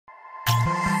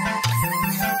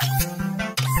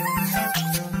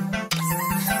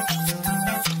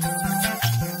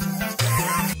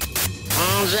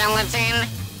skeleton.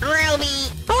 Ruby,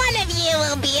 one of you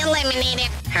will be eliminated.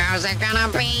 How's it gonna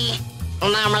be? The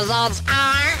results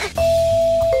are...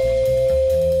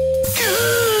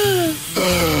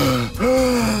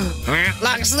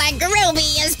 Looks like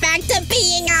Ruby is back to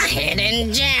being a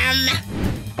hidden gem.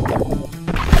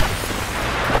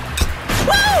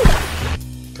 Woo!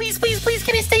 Please,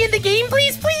 can I stay in the game,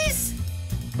 please?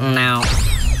 No.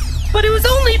 But it was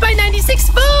only by 96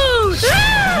 votes!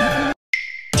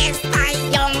 It's by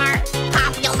your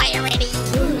popularity.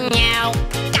 You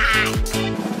got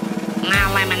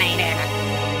eliminated.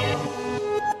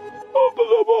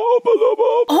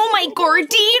 Oh my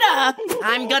Gordita!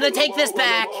 I'm gonna take this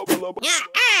back.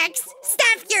 X,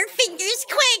 stuff your fingers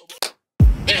quick.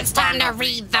 It's time to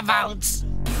read the votes.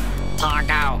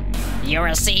 Targo, you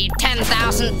received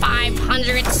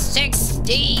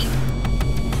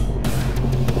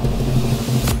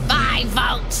 10,565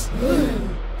 votes.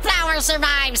 Flower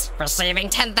survives, receiving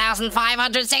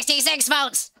 10,566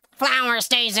 votes. Flower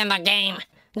stays in the game,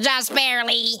 just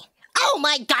barely. Oh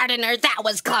my gardener, that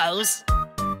was close.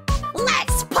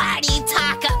 Let's party,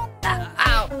 Taco.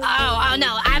 Oh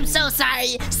no, I'm so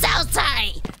sorry,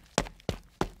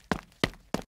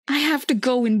 I have to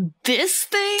go in this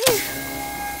thing?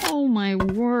 Oh my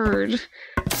word.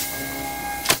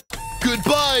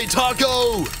 Goodbye,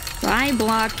 Taco! Bye,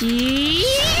 Blocky.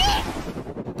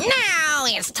 Now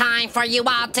it's time for you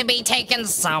all to be taken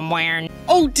somewhere.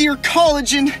 Oh dear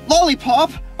collagen!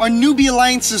 Lollipop! Our newbie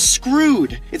alliance is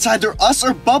screwed. It's either us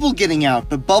or Bubble getting out,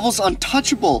 but Bubble's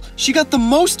untouchable. She got the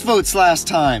most votes last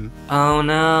time. Oh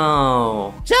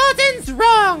no. Jordan's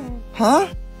wrong!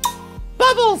 Huh?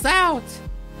 Bubble's out!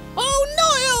 Oh no!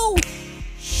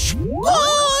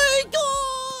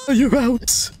 Oh my You're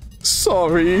out.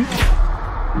 Sorry.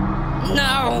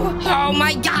 No! Oh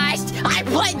my gosh! I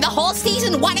played the whole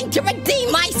season wanting to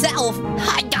redeem myself!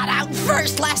 I got out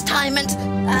first last time and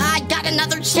I got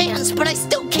another chance, but I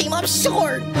still came up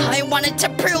short! I wanted to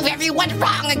prove everyone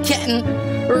wrong again!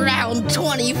 Round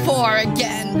 24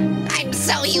 again! I'm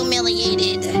so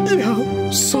humiliated!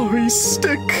 Yeah, sorry,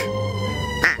 Stick.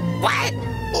 What?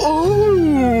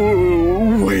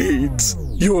 Oh, wait.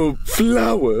 You're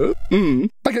Flower? I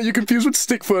got you confused with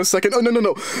Stick for a second. Oh,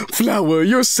 no. Flower,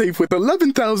 you're safe with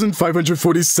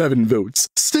 11,547 votes.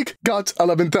 Stick got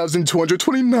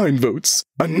 11,229 votes.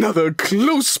 Another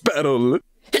close battle.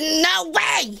 No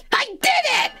way! I did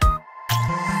it!